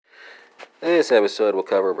In this episode, we'll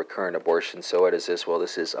cover recurrent abortion. So, what is this? Well,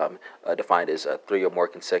 this is defined as 3 or more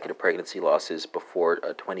consecutive pregnancy losses before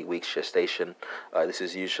 20 weeks gestation. This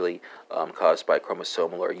is usually caused by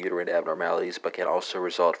chromosomal or uterine abnormalities, but can also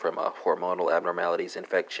result from hormonal abnormalities,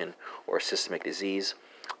 infection, or systemic disease.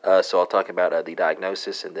 So I'll talk about the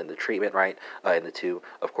diagnosis and then the treatment, right? And the two,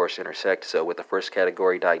 of course, intersect. So with the first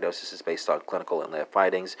category, diagnosis is based on clinical and lab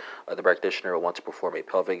findings. The practitioner will want to perform a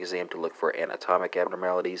pelvic exam to look for anatomic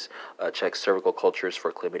abnormalities, check cervical cultures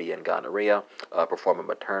for chlamydia and gonorrhea, perform a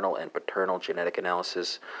maternal and paternal genetic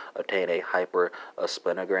analysis, obtain a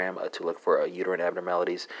hypersplenogram to look for uterine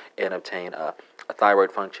abnormalities, and obtain a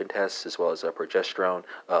thyroid function test as well as a progesterone,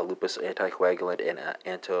 lupus anticoagulant, and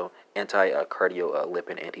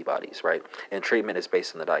anti-cardiolipin antibodies, right? And treatment is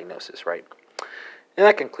based on the diagnosis, right? And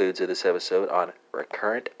that concludes this episode on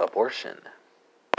recurrent abortion.